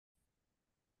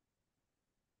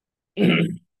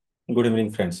Good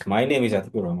evening, friends. My name is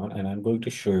Atikur Rahman, and I'm going to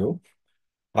show you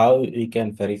how you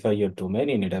can verify your domain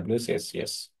in AWS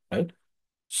SES, right?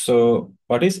 So,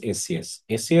 what is SES?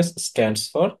 SES stands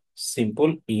for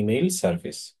Simple Email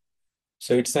Service.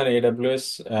 So, it's an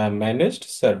AWS managed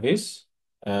service.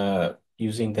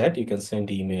 Using that, you can send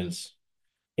emails.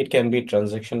 It can be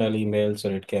transactional emails,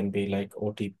 or it can be like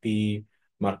OTP,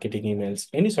 marketing emails,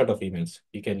 any sort of emails.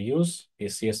 You can use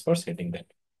SES for sending that.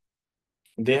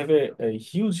 They have a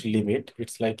huge limit.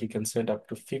 It's like you can send up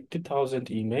to 50,000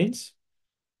 emails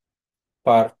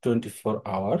per 24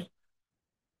 hour.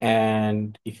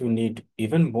 And if you need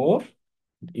even more,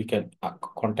 you can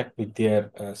contact with their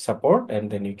support,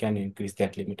 and then you can increase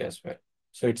that limit as well.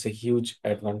 So it's a huge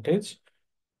advantage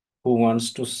who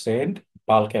wants to send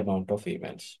bulk amount of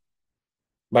emails.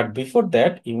 But before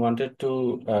that, you wanted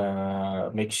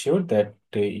to make sure that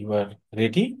you are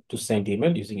ready to send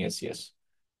email using SES.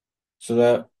 So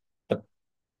the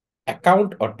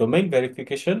account or domain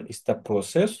verification is the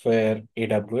process where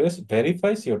AWS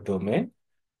verifies your domain.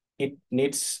 It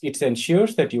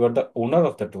ensures that you are the owner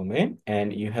of the domain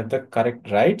and you have the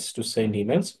correct rights to send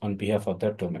emails on behalf of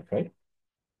that domain, right?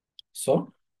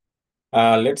 So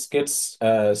let's get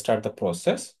start the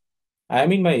process.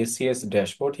 I'm in my SES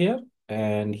dashboard here,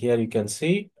 and here you can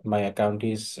see my account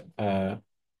is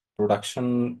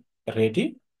production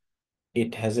ready.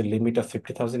 It has a limit of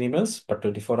 50,000 emails per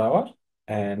 24 hour,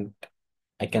 and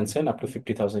I can send up to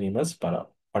 50,000 emails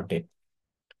per day.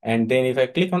 And then if I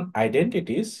click on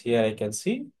identities, here I can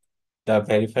see the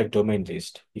verified domain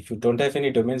list. If you don't have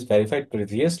any domains verified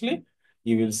previously,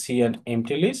 you will see an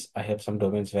empty list. I have some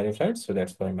domains verified, so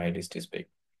that's why my list is big.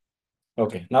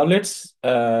 Okay, now let's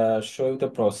show you the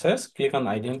process. Click on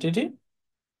identity,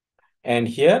 and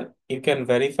here you can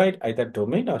verify either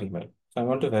domain or email. So I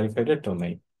want to verify the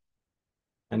domain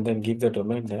and then give the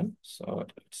domain name. So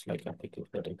it's like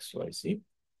application.xyz.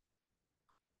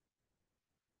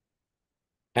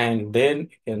 And then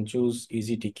you can choose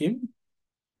easy DKIM,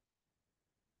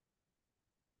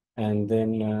 and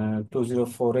then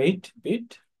 2048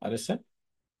 bit RSA.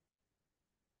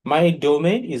 My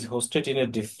domain is hosted in a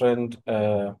different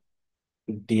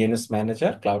DNS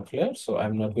manager, Cloudflare. So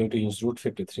I'm not going to use root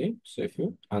 53. So if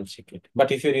you uncheck it, but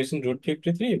if you're using root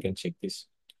 53, you can check this.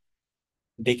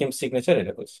 DKIM signature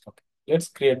enables. Okay. Let's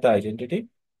create the identity.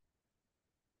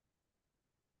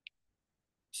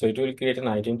 So it will create an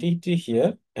identity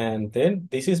here. And then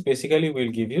this is basically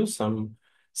will give you some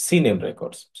CNAME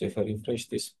records. So if I refresh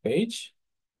this page,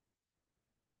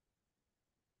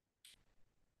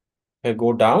 if I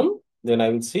go down, then I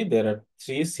will see there are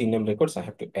three CNAME records I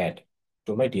have to add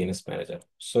to my DNS manager.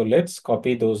 So let's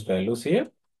copy those values here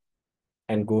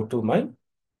and go to my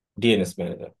DNS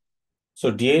manager. So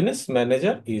DNS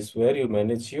manager is where you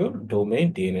manage your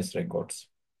domain DNS records.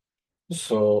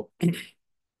 So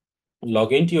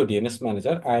log into your DNS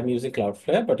manager. I'm using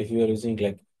Cloudflare, but if you are using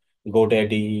like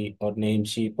GoDaddy or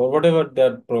Namecheap or whatever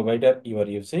the provider you are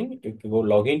using, you can go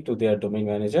log into their domain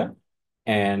manager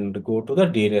and go to the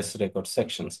DNS record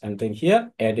sections. And then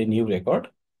here, add a new record.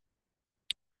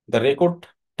 The record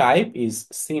type is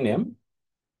CNAME,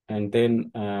 and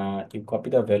then you copy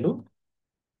the value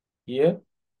here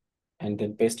and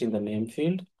then paste in the name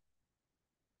field.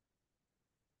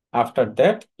 After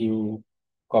that, you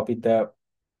copy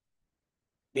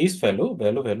this value,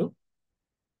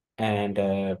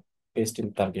 and paste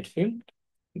in target field,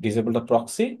 disable the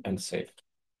proxy and save.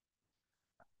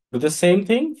 Do the same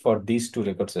thing for these two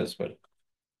records as well.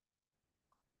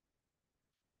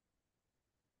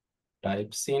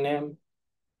 Type CNAME.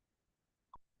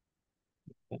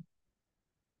 This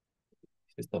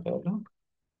is the value.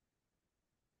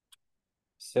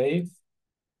 Save,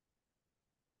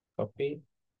 copy,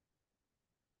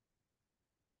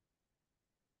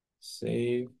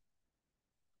 save.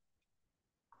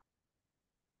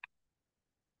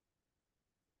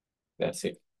 That's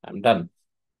it. I'm done.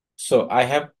 So I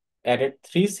have added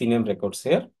three CNAME records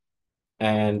here,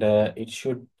 and it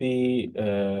should be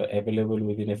available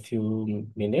within a few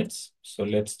minutes. So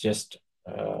let's just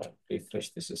refresh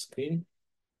this screen.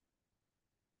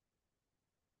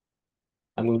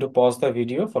 I'm going to pause the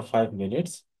video for 5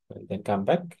 minutes and then come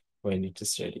back when it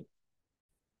is ready.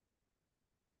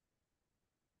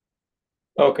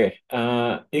 Okay,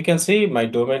 you can see my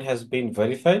domain has been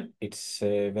verified. It's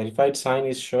a verified sign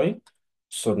is showing.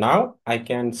 So now I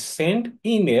can send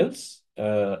emails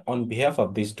on behalf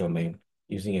of this domain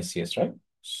using SES, right?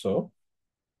 So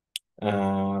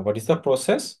what is the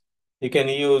process? You can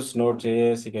use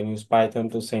Node.js, you can use Python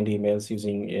to send emails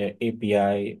using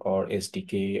API or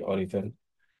SDK, or even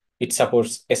it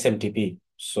supports SMTP.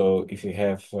 So if you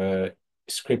have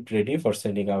script ready for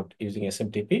sending out using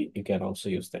SMTP, you can also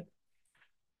use that.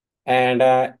 And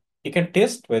you can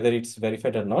test whether it's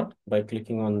verified or not by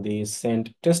clicking on the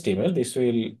send test email. This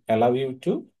will allow you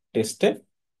to test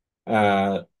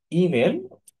a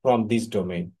email from this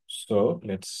domain. So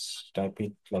let's type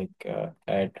it like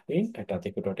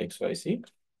admin@atiku.xyz.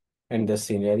 And the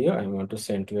scenario, I want to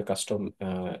send to a custom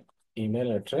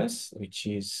email address, which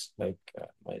is like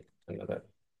my another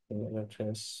email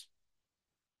address.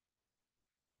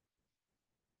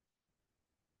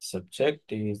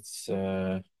 Subject is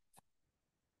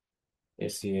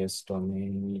SES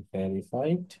domain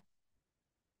verified,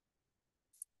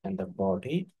 and the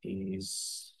body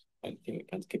is, I think we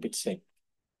can keep it same.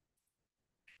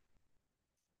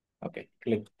 Okay,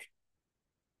 click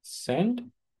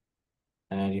send.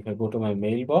 And if I go to my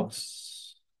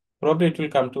mailbox, probably it will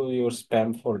come to your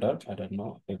spam folder. I don't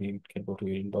know. Maybe it can go to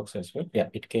your inbox as well. Yeah,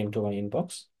 it came to my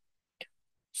inbox.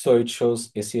 So it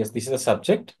shows SES. This is the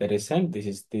subject that is sent. This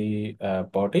is the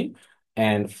body.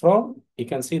 And from, you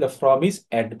can see the from is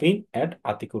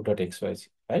admin@atiku.xyz,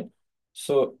 right?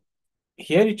 So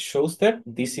here it shows that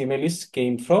this email is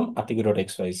came from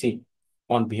atiku.xyz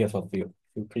on behalf of you.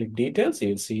 If you click details, you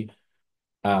will see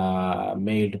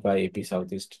mailed by AP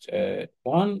Southeast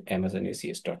on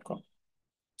AmazonACS.com.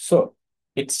 So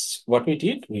it's what we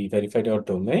did. We verified our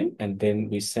domain and then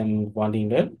we send one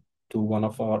email to one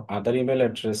of our other email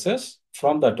addresses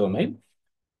from the domain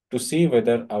to see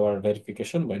whether our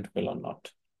verification went well or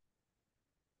not.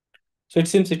 So it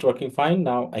seems it's working fine.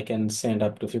 Now I can send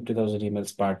up to 50,000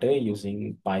 emails per day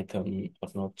using Python or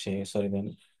Node.js, or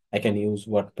even I can use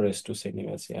WordPress to send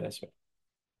emails here as well.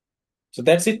 So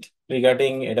that's it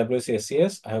regarding AWS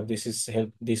SES. I hope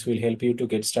this will help you to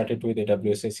get started with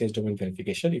AWS SES domain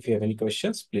verification. If you have any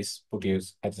questions, please put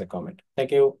yours as a comment.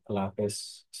 Thank you. Allah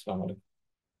Hafiz. Assalamu alaikum.